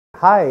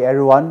Hi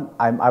everyone,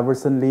 I'm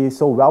Iverson Lee.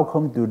 So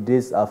welcome to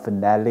this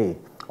finale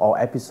or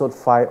episode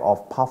 5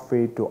 of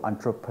Pathway to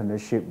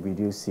Entrepreneurship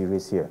video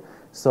series here.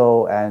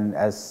 So, and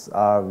as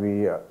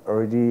we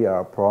already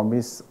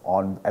promised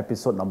on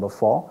episode number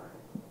 4,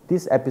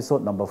 this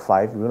episode number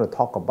 5, we're going to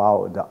talk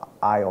about the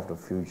eye of the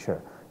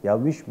future. Yeah,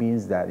 which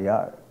means that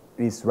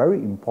it's very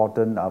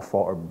important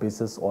for a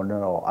business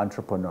owner or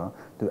entrepreneur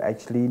to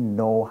actually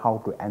know how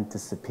to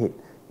anticipate.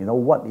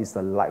 What is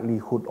the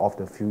likelihood of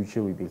the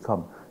future will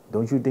become?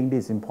 Don't you think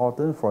this is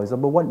important? For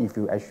example, what if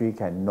you actually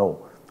can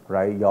know,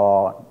 right,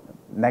 your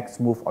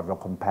next move of your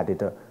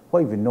competitor?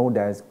 What if you know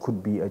there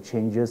could be a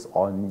changes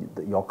on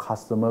your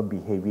customer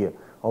behavior?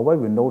 Or what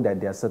if you know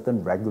that there are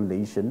certain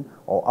regulation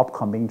or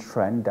upcoming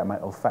trend that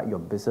might affect your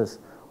business?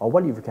 Or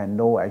what if you can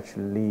know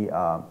actually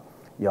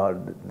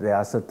there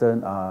are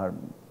certain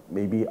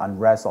maybe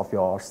unrest of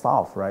your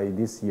staff, right,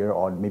 this year,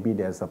 or maybe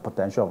there's a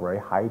potential of very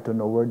high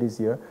turnover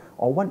this year,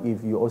 or what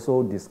if you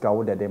also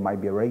discover that there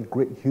might be a very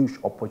great, huge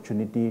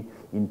opportunity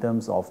in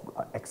terms of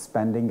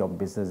expanding your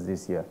business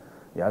this year.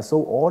 Yeah,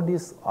 so all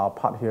this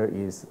part here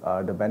is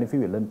the benefit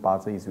we learn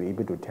part is we're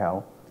able to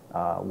tell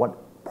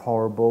what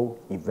probable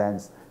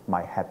events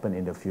might happen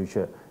in the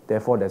future.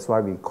 Therefore, that's why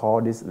we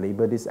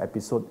label this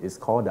episode is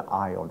called the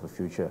eye of the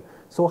future.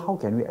 So how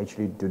can we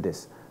actually do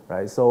this,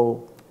 right?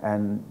 So,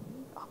 and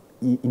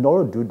in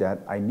order to do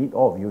that, I need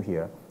all of you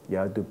here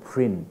to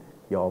print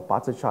your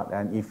bar chart.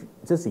 And if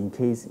just in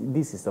case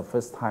this is the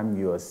first time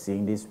you are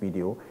seeing this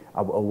video,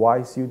 I would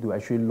advise you to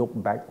actually look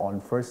back on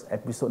first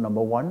episode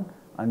number 1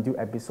 until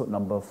episode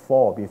number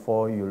 4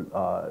 before you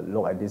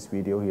look at this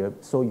video here,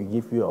 so you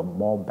give you a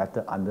more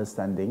better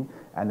understanding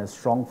and a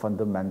strong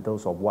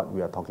fundamentals of what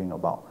we are talking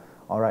about.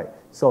 All right,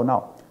 so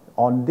now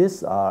on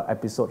this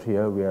episode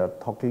here, we are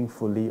talking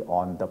fully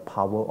on the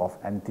power of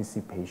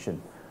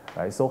anticipation.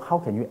 Right, so how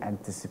can you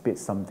anticipate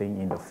something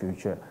in the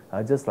future?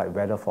 Just like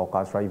weather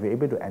forecast, right? If you're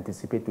able to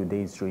anticipate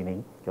today's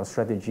training, your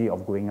strategy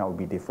of going out will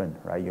be different,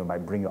 right? You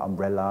might bring your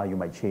umbrella, you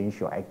might change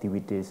your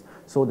activities.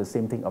 So the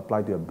same thing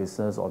applies to your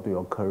business or to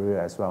your career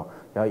as well.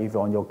 If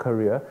you're on your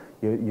career,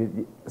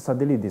 you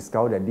suddenly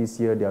discover that this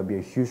year there'll be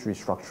a huge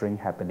restructuring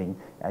happening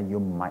and you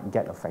might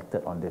get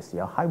affected on this.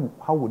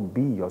 How would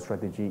be your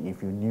strategy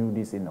if you knew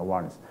this in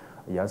advance?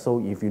 So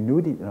if you knew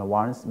it in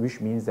advance,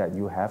 which means that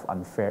you have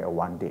unfair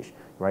advantage,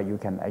 right? You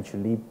can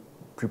actually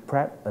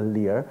prepare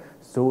earlier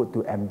so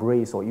to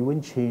embrace or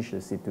even change the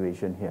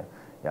situation here.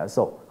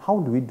 So how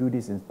do we do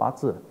this in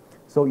Bazi?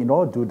 So in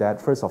order to do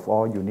that, first of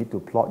all, you need to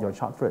plot your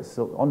chart first.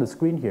 So on the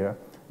screen here,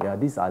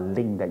 these are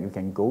links that you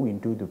can go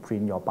into to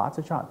print your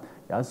Bazi chart.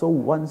 So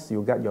once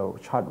you get your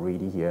chart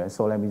ready here,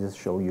 so let me just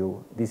show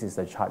you, this is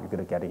the chart you're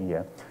going to get in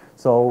here.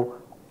 So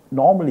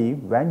normally,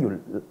 when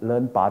you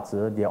learn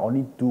Bazi, there are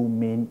only 2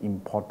 main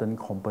important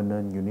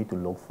components you need to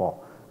look for,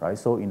 right?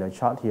 So in the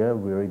chart here,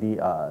 we already,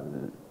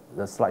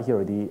 the slide here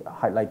already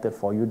highlighted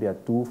for you. There are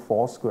 2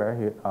 4 square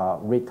here,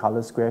 red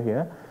color square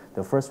here.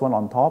 The first one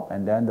on top,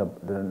 and then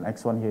the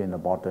next one here in the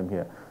bottom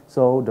here.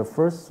 So the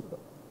first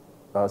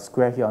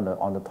square here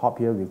on the top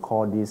here, we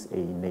call this a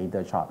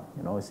nadir chart.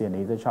 You see a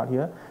nadir chart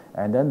here,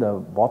 and then the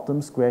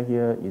bottom square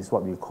here is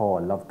what we call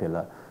a love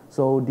pillar.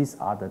 So these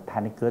are the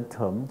technical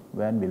terms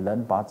when we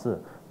learn Bazi.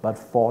 But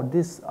for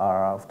this,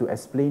 to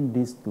explain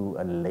this to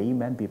a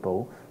layman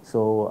people,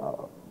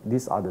 so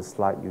these are the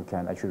slides you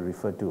can actually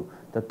refer to.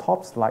 The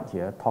top slide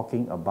here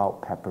talking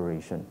about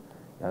preparation.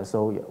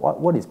 So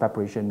what is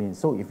preparation mean?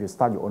 So if you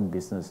start your own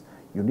business,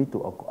 you need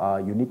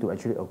to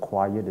actually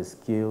acquire the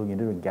skill. You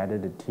need to gather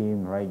the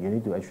team, right? You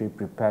need to actually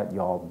prepare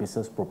your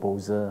business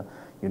proposal.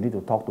 You need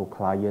to talk to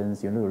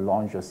clients. You need to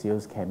launch your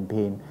sales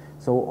campaign.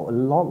 So a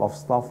lot of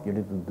stuff you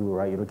need to do,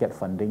 right? You need to get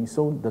funding.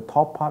 So the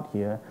top part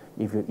here,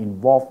 if you're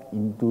involved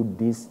into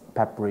these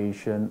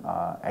preparation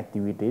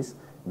activities,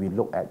 we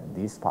look at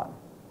this part.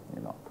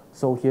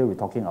 So here we're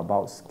talking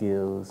about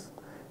skills.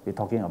 We're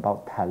talking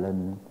about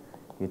talent.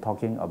 We're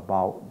talking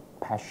about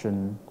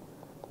passion.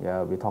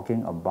 We're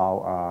talking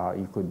about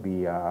it could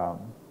be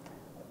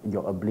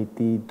your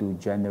ability to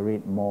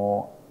generate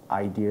more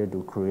idea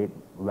to create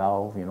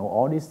wealth.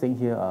 All these things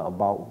here are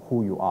about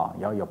who you are.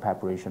 Your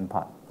preparation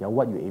part.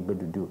 What you're able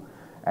to do.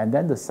 And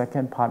then the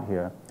second part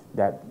here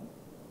that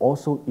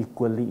also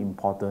equally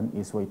important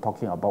is we're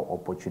talking about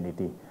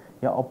opportunity.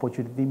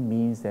 Opportunity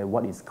means that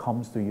what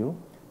comes to you.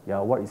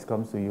 What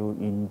comes to you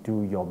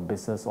into your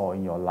business or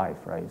in your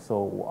life, right?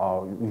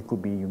 So it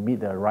could be you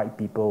meet the right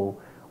people,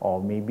 or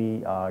maybe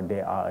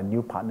there are a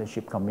new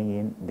partnership coming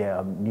in, there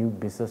are new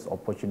business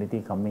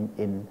opportunity coming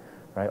in,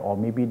 right? Or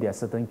maybe there are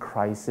certain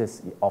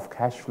crisis of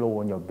cash flow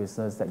on your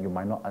business that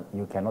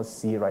you cannot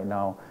see right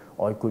now,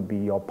 or it could be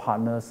your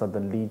partner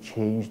suddenly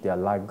change their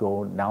life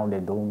goal. Now they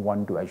don't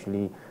want to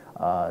actually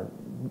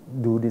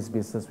do this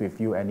business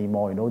with you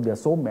anymore. There are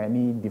so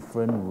many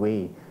different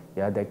ways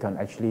that can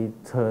actually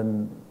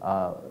turn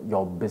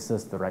your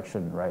business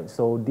direction, right?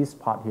 So this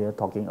part here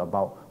talking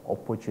about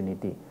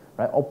opportunity,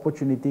 right?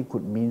 Opportunity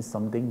could mean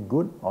something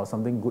good or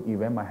something good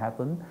event might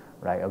happen,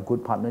 right? A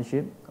good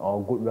partnership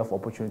or good wealth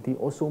opportunity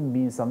also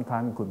means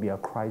sometimes could be a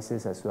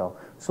crisis as well.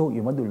 So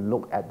you want to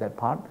look at that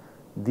part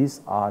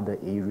these are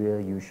the area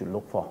you should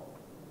look for.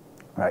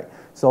 Right.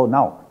 So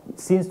now,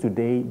 since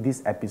today,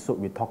 this episode,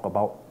 we talk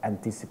about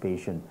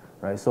anticipation,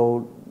 right?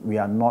 So we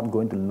are not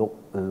going to look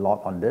a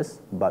lot on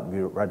this, but we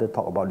rather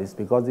talk about this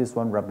because this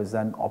one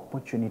represents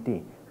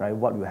opportunity, right?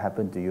 What will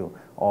happen to you,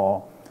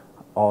 or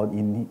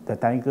in the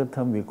technical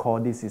term, we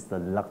call this is the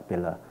luck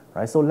pillar,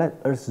 right? So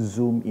let us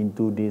zoom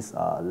into this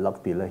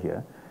luck pillar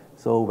here.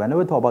 So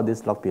whenever we talk about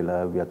this luck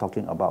pillar, we are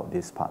talking about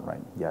this part,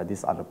 right? Yeah,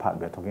 this other part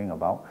we are talking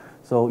about.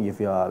 So if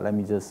you are, let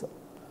me just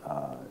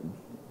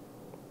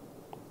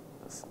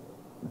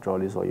draw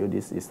this for you.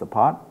 This is the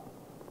part.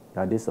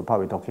 This is the part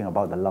we're talking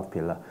about, the luck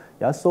pillar.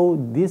 Yeah, so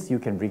this, you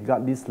can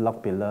regard this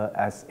luck pillar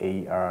as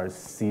a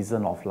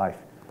season of life.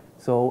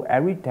 So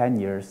every 10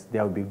 years,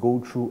 there will be go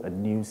through a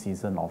new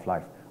season of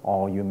life,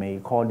 or you may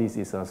call this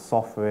is a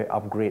software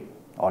upgrade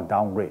or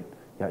downgrade,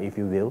 yeah, if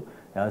you will.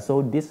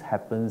 So this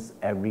happens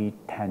every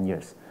 10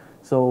 years.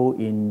 So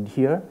in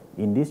here,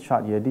 in this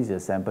chart here, this is a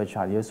sample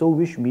chart here. So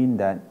which means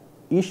that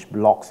each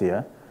blocks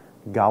here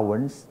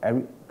governs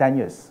every 10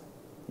 years.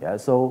 Yeah,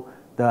 so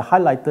the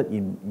highlighted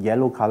in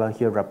yellow color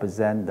here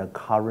represent the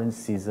current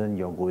season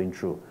you're going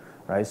through,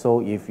 right?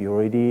 So if you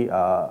already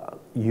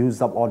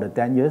used up all the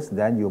 10 years,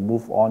 then you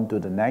move on to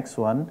the next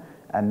one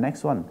and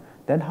next one.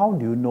 Then how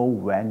do you know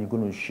when you're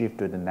going to shift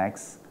to the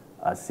next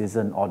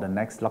season or the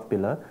next luck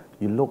pillar?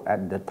 You look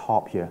at the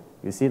top here.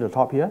 You see the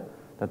top here?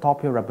 The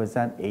top here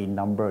represent a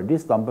number.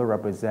 This number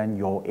represents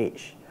your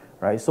age,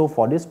 right? So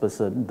for this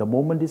person, the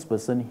moment this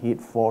person hit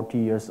 40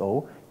 years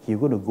old, he's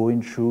going to go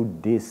in through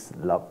this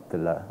luck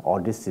pillar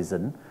or this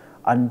season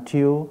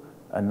until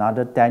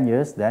another 10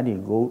 years. Then he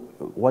go,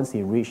 once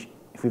he reach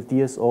 50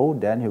 years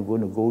old, then he's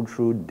going to go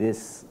through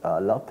this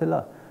luck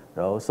pillar.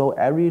 So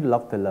every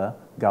luck pillar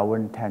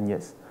governs 10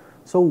 years.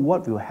 So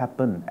what will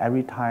happen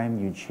every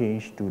time you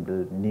change to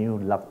the new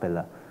luck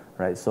pillar,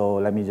 right? So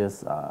let me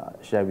just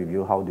share with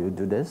you how do you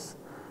do this.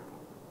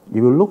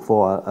 You will look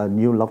for a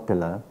new luck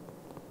pillar.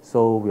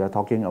 So we are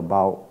talking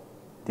about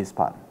this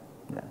part.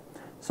 Yeah.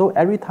 So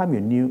every time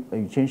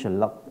you change a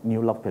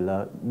new luck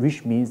pillar,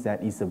 which means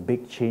that it's a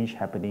big change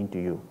happening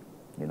to you.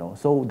 You know,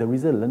 so the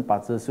reason learn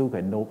parts so you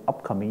can know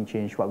upcoming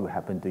change, what will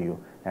happen to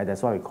you, and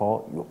that's what we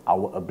call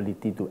our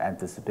ability to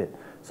anticipate.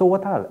 So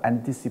what type of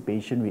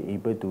anticipation we're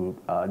able to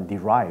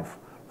derive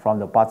from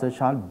the parts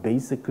chart?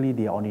 Basically,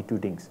 there are only two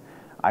things: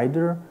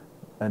 either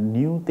a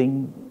new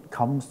thing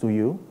comes to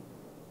you.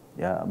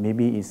 Yeah,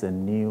 maybe it's a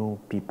new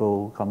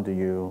people come to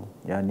you.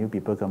 Yeah, new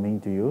people coming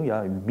to you.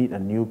 Yeah, you meet a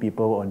new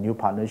people or new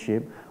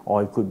partnership,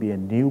 or it could be a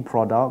new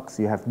products.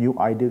 You have new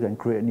idea and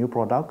create new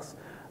products,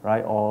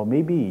 right? Or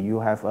maybe you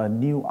have a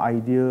new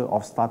idea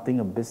of starting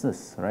a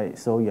business, right?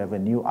 So you have a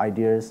new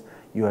ideas,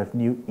 you have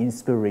new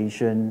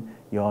inspiration,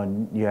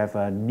 you have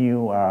a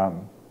new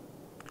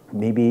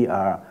maybe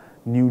a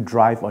new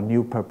drive or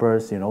new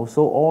purpose, you know.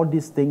 So all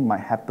these things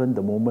might happen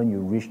the moment you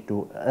reach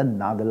to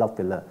another luck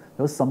pillar.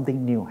 There's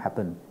something new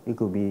happen. It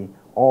could be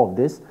all of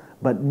this,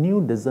 but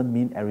new doesn't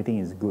mean everything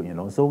is good, you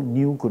know. So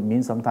new could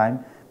mean sometimes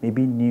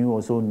maybe new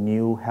also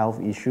new health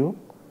issue,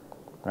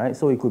 right?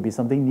 So it could be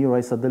something new,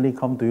 right? Suddenly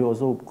come to you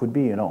also could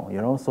be, you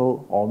know.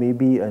 So or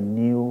maybe a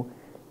new,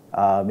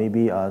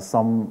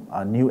 some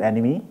new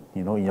enemy,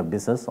 you know, in your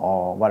business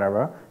or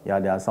whatever. Yeah,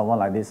 there are someone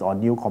like this or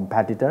new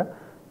competitor,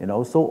 you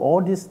know. So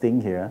all these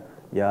things here,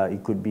 yeah,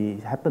 it could be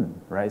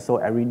happen, right? So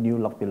every new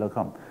luck pillar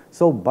come.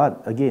 So,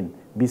 but again,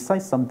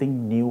 besides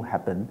something new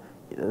happen,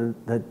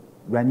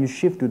 when you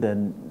shift to the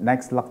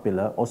next luck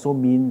pillar, also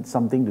means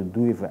something to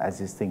do with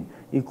existing.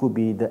 It could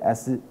be the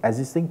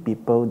existing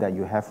people that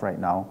you have right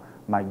now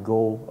might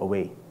go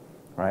away,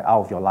 right,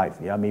 out of your life.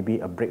 Yeah, maybe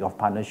a break of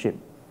partnership.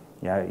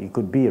 Yeah, it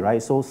could be,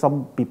 right? So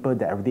some people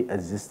that are already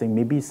existing,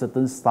 maybe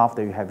certain staff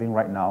that you're having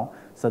right now,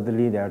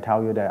 suddenly they'll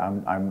tell you that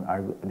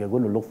they're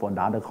going to look for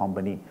another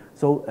company.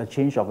 So a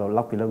change of your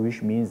luck pillar,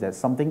 which means that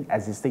something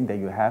existing that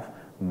you have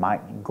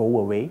might go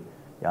away.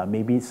 Yeah,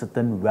 maybe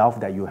certain wealth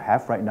that you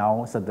have right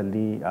now,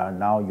 suddenly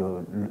now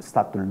you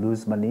start to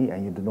lose money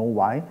and you don't know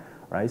why,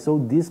 right? So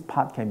this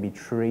part can be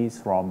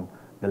traced from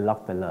the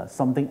luck pillar,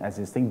 something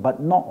existing, but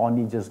not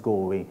only just go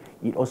away,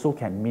 it also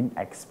can mean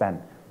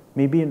expand.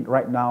 Maybe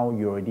right now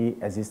you're already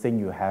existing,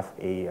 you have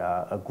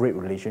a great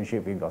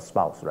relationship with your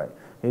spouse, right?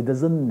 It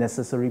doesn't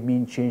necessarily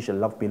mean change the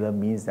luck pillar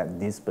means that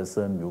this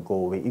person will go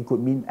away. It could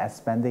mean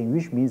expanding,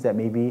 which means that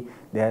maybe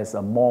there's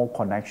a more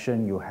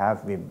connection you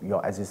have with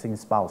your existing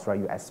spouse, right?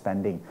 You're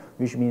expanding,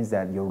 which means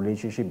that your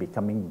relationship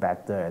becoming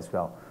better as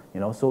well.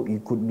 You know, so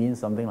it could mean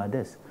something like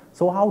this.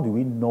 So how do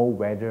we know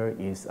whether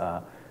it's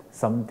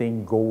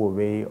something go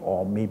away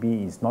or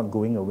maybe it's not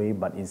going away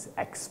but it's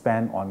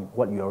expand on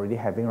what you're already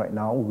having right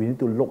now? We need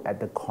to look at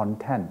the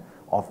content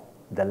of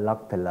the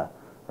luck pillar,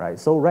 right?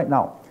 So right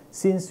now,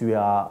 since we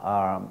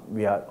are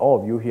all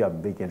of you here are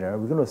beginner,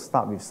 we're going to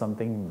start with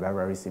something very,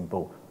 very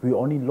simple. We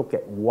only look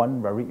at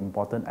one very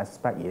important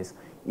aspect is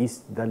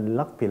the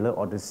luck pillar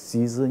or the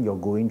season you're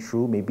going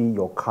through, maybe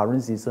your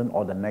current season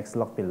or the next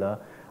luck pillar,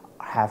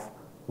 have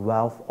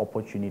wealth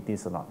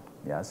opportunities or not.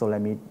 Yeah, so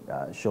let me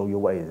show you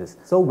what it is.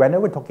 So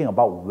whenever we're talking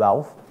about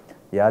wealth,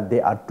 Yeah,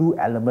 there are two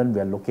elements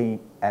we are looking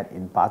at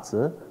in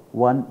Bazi.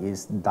 One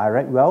is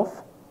direct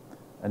wealth,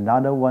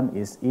 another one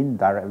is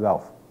indirect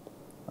wealth,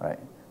 right?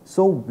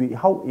 So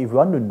if we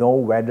want to know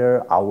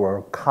whether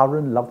our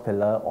current luck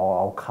pillar or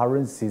our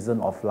current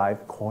season of life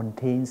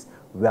contains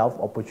wealth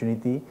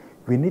opportunity,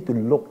 we need to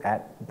look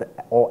at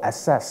or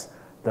assess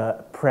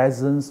the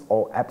presence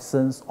or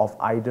absence of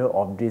either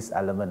of these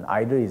elements.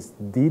 Either is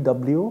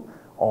DW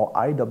or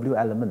IW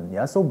element.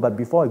 Yeah. So, but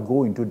before I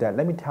go into that,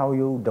 let me tell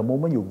you, the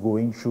moment you're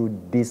going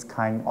through this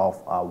kind of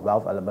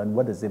wealth element,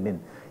 what does it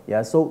mean?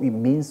 Yeah. So it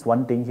means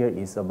one thing here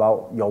is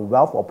about your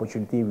wealth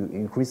opportunity will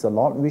increase a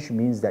lot, which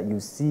means that you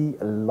see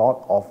a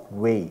lot of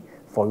way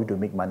for you to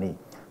make money.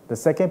 The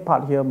second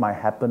part here might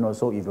happen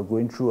also if you're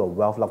going through a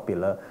wealth luck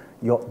pillar.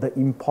 The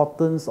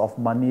importance of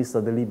money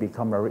suddenly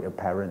become very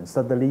apparent.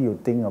 Suddenly you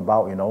think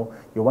about,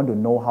 you want to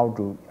know how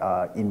to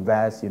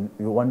invest, you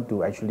want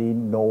to actually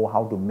know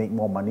how to make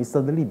more money,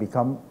 suddenly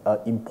become an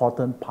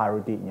important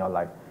priority in your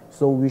life.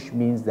 So which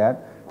means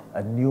that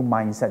a new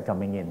mindset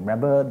coming in.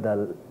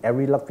 Remember,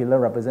 every luck pillar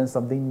represents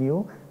something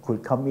new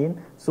could come in.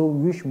 So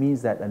which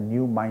means that a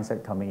new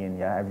mindset coming in.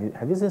 Yeah,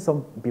 have you seen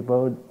some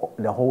people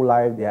the whole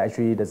life they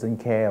actually doesn't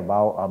care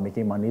about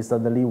making money?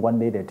 Suddenly one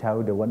day they tell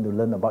you they want to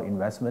learn about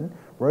investment.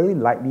 Very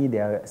likely they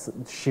are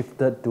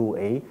shifted to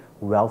a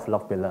wealth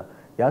luck pillar.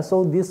 Yeah,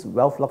 so this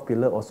wealth luck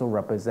pillar also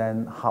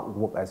represent hard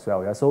work as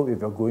well. Yeah, so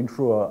if you're going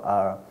through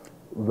a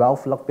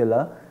wealth luck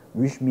pillar,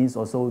 which means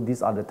also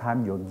these are the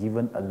time you're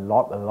given a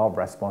lot of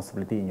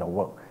responsibility in your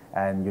work,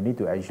 and you need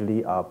to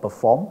actually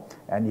perform.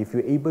 And if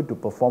you're able to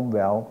perform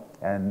well,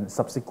 and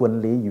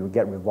subsequently you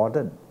get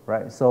rewarded,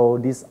 right? So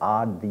these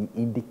are the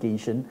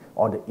indication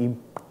or the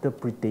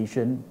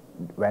interpretation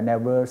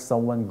whenever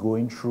someone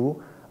going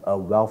through a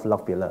wealth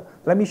luck pillar.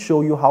 Let me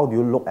show you how do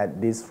you look at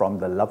this from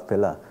the luck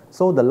pillar.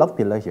 So the luck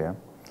pillar here.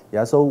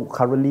 Yeah, so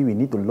currently we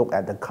need to look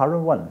at the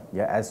current one.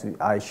 Yeah, as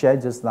I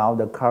shared just now,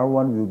 the current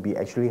one will be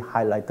actually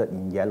highlighted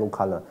in yellow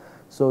color.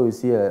 So you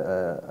see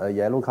a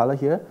yellow color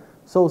here.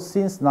 So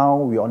since now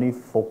we only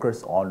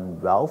focus on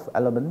wealth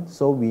element,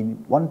 so we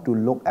want to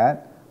look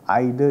at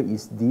either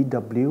is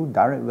DW,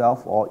 direct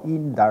wealth, or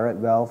indirect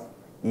wealth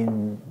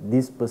in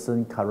this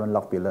person's current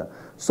luck pillar.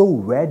 So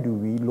where do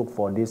we look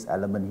for this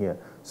element here?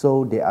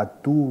 So there are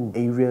two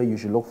areas you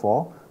should look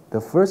for. The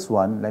first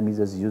one, let me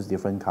just use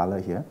different color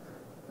here.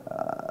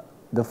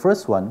 The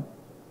first one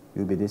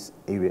will be this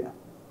area.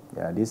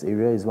 Yeah, this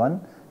area is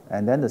one.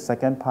 And then the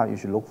second part you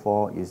should look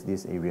for is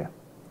this area.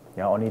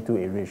 Yeah, only two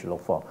areas you should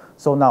look for.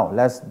 So now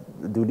let's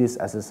do this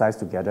exercise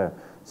together.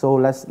 So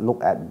let's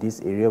look at this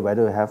area,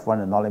 whether you have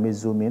one or not. Let me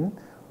zoom in.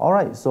 All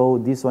right, so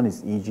this one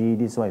is EG,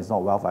 this one is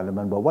not wealth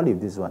element, but what if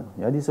this one?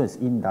 Yeah, this one is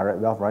indirect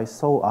wealth, right?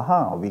 So,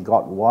 we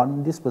got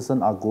one. This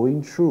person are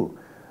going through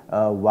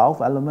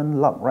wealth element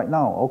luck right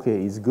now.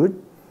 Okay, it's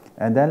good.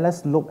 And then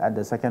let's look at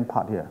the second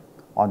part here.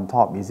 On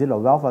top, is it a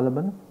wealth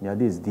element? Yeah,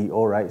 this is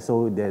DO, right?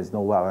 So there's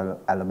no wealth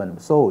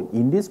element. So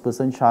in this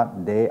person chart,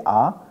 there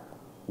are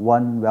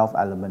one wealth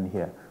element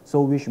here.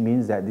 So which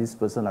means that this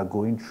person are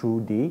going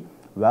through the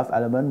wealth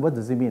element. What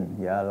does it mean?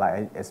 Yeah, like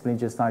I explained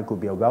just now, it could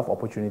be a wealth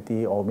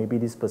opportunity, or maybe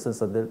this person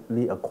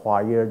suddenly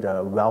acquired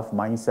the wealth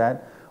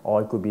mindset,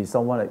 or it could be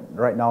someone like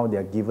right now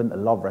they're given a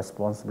lot of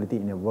responsibility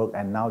in their work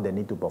and now they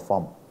need to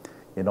perform.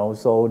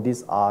 So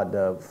these are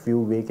the few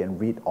we can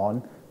read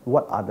on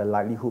what are the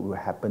likelihood will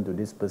happen to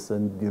this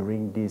person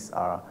during this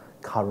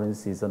current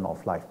season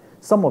of life.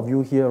 Some of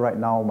you here right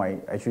now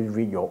might actually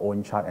read your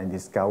own chart and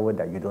discover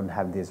that you don't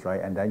have this, right?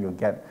 And then you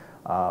get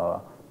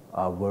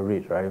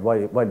worried, right?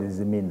 What does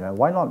it mean? Right?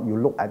 Why not you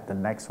look at the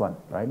next one,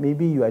 right?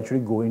 Maybe you're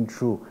actually going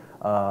through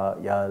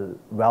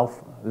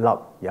wealth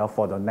luck,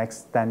 for the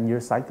next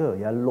 10-year cycle.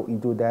 Look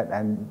into that.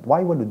 And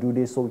why you want to do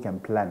this? So we can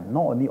plan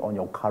not only on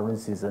your current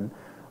season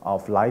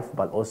of life,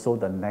 but also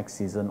the next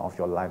season of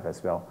your life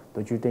as well.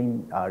 Don't you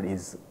think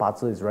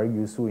Bazi is very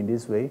useful in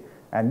this way?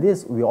 And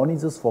this, we only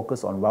just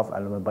focus on wealth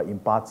element, but in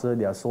Bazi,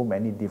 there are so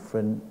many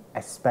different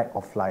aspects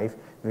of life.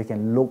 We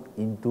can look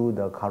into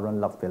the current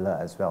luck pillar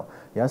as well.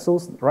 So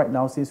right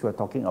now, since we're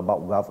talking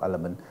about wealth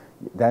element,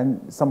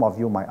 then some of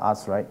you might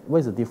ask, right, what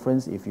is the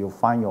difference if you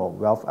find your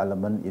wealth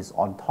element is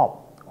on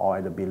top or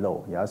at the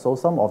below? So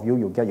some of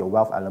you get your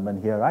wealth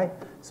element here, right?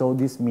 So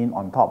this means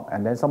on top,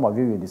 and then some of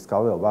you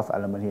discover your wealth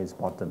element here is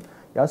bottom.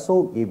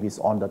 So if it's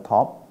on the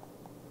top,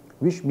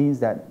 which means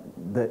that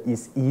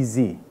it's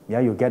easy.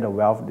 You get the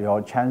wealth.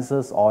 Your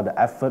chances or the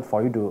effort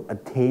for you to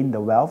attain the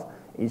wealth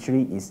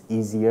actually is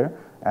easier.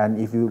 And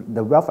if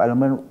the wealth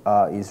element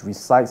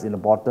resides in the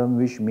bottom,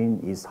 which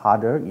means it's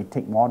harder. It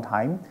takes more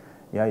time.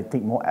 It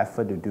takes more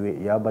effort to do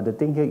it. But the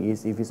thing here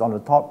is, if it's on the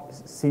top,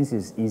 since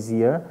it's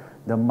easier,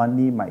 the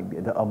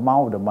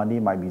amount of the money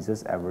might be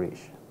just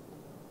average.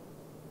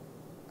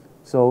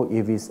 So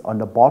if it's on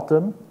the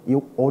bottom,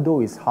 although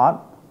it's hard,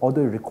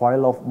 although it requires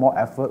a lot more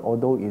effort,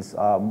 although it's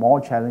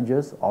more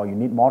challenges or you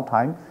need more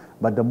time,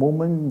 but the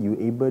moment you're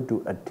able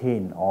to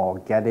attain or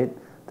get it,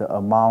 the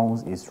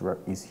amount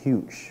is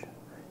huge.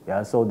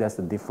 So that's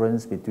the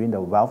difference between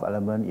the wealth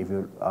element if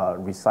you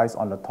resides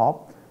on the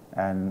top,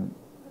 and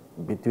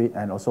between,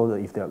 and also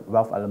if the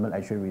wealth element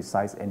actually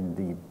resides in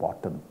the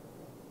bottom.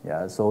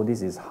 Yeah, so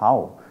this is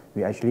how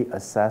we actually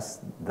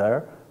assess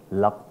the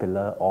luck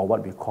pillar, or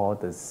what we call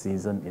the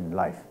season in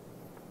life.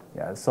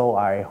 Yeah, so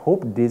I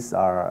hope this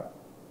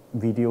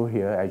video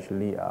here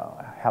actually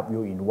help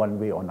you in one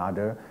way or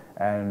another.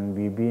 And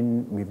we've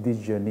been with this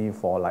journey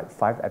for like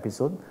 5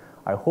 episodes.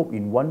 I hope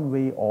in one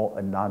way or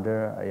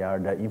another,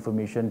 the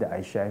information that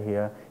I share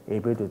here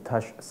able to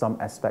touch some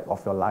aspect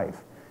of your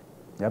life.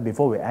 Yeah,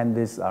 before we end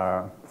this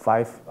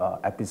 5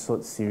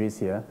 episode series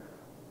here,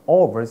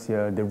 all of us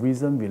here, the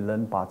reason we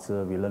learn 八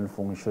字, we learn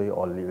feng shui,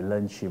 or we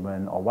learn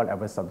qigong, or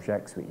whatever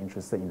subjects we're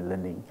interested in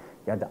learning,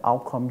 the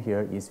outcome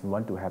here is we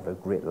want to have a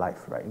great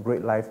life, right?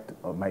 Great life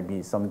might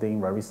be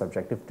something very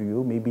subjective to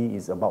you. Maybe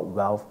it's about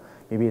wealth,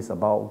 maybe it's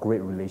about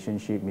great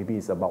relationship, maybe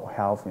it's about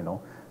health,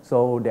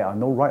 So there are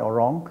no right or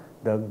wrong.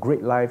 The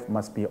great life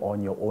must be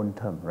on your own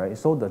term, right?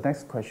 So the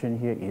next question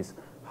here is,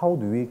 how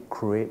do we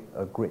create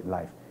a great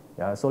life?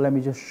 Yeah, so let me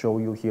just show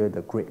you here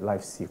the great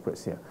life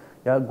secrets here.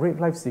 Yeah, great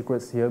life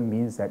secrets here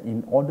means that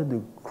in order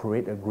to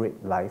create a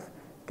great life,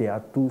 there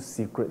are 2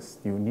 secrets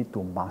you need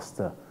to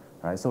master.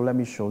 Right? So let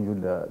me show you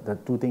the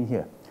 2 things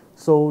here.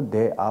 So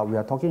we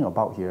are talking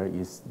about here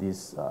is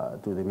this,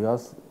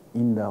 because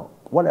in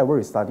whatever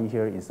we study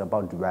here is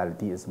about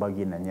duality, it's about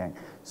yin and yang.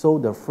 So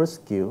the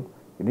first skill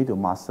you need to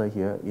master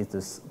here is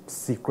the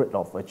secret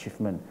of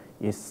achievement.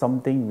 It's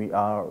something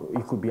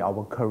it could be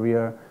our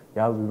career.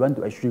 Yeah, we want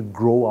to actually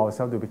grow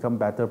ourselves to become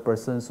better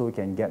person, so we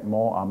can get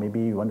more, maybe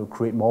we want to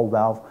create more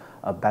wealth,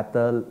 a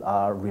better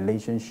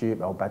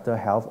relationship, or better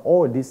health.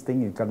 All these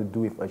things you got to do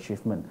with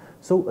achievement.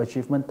 So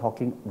achievement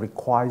talking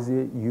requires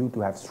you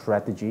to have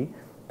strategy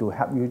to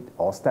help you,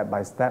 or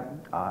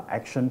step-by-step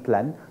action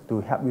plan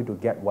to help you to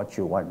get what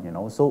you want,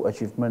 So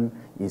achievement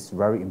is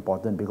very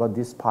important, because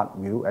this part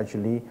will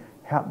actually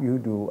help you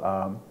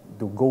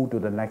to go to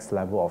the next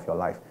level of your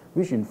life,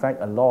 which in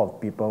fact a lot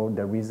of people,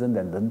 the reason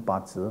they learn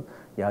八字,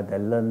 they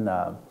learn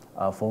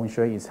feng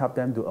shui is help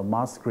them to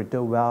amass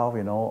greater wealth,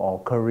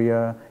 or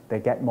career. They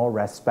get more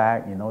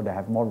respect, they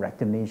have more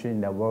recognition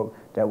in their work.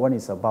 That one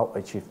is about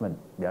achievement.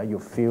 Yeah, you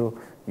feel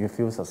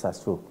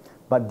successful.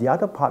 But the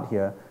other part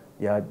here,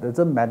 it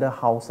doesn't matter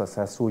how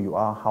successful you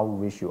are, how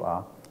rich you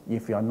are.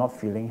 If you are not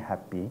feeling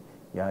happy,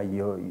 I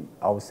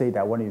would say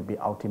that one will be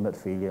ultimate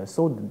failure.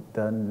 So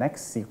the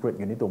next secret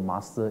you need to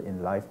master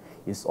in life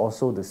is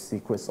also the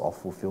secrets of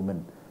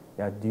fulfillment.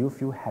 Do you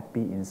feel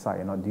happy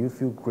inside or not? Do you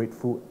feel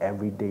grateful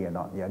every day or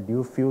not? Do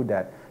you feel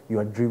that you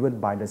are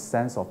driven by the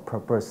sense of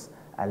purpose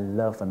and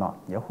love or not?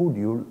 Who do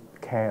you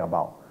care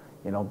about,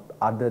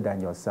 other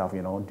than yourself?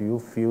 Do you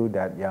feel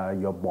that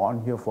you're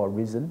born here for a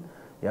reason?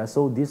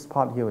 So this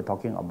part here we're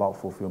talking about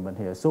fulfillment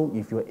here. So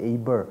if you're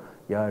able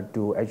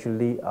to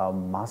actually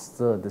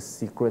master the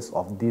secrets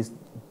of these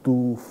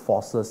 2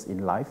 forces in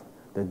life,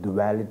 the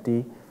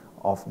duality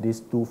of these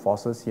 2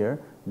 forces here,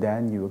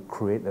 then you will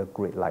create a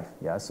great life.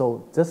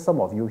 So just some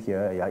of you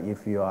here,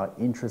 if you are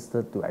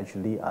interested to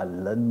actually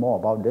learn more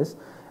about this,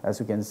 as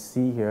you can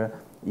see here,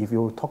 if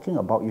you're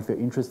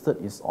interested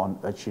is on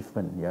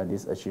achievement,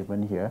 this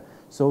achievement here.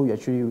 So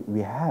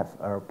we have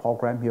a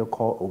program here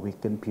called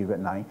Awaken Period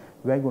 9.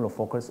 We're going to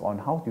focus on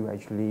how to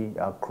actually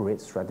create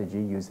strategy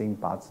using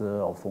八字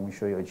or feng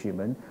shui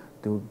achievement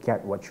to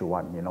get what you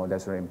want.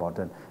 That's very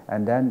important.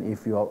 And then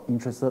if you are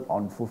interested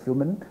on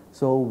fulfillment,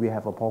 so we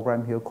have a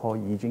program here called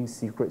Yijing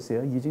Secrets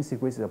here. Yijing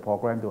Secrets is a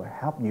program to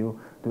help you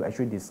to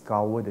actually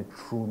discover the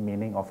true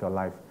meaning of your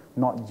life.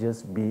 Not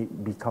just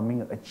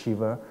becoming an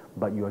achiever,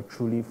 but you are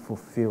truly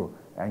fulfilled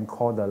and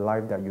call the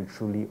life that you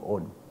truly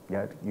own.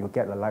 You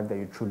get the life that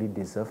you truly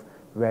deserve,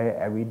 where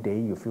every day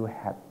you feel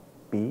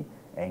happy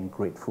and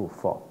grateful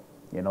for.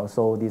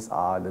 So these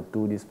are the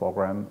 2 this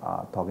program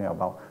talking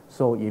about.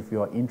 So if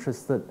you are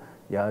interested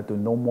to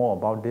know more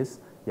about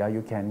this,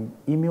 you can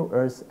email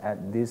us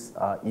at this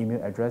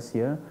email address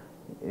here.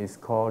 It's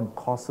called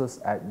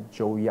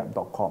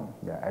courses@joeyap.com,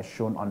 as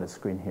shown on the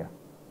screen here.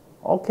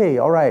 Okay,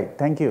 all right,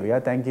 thank you.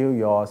 Thank you.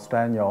 You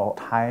spend your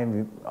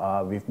time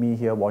with me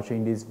here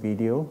watching this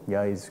video.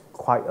 It's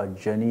quite a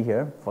journey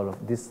here for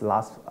this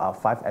last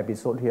 5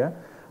 episodes here.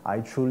 I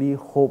truly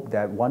hope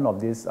that one of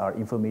this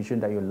information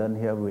that you learn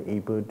here will be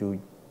able to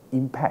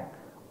impact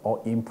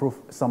or improve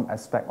some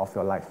aspect of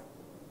your life.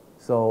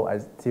 So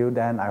until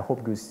then, I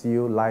hope to see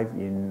you live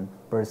in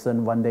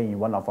person one day in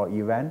one of our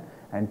events.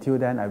 Until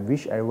then, I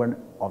wish every one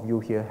of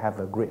you here have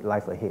a great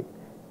life ahead.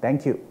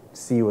 Thank you.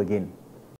 See you again.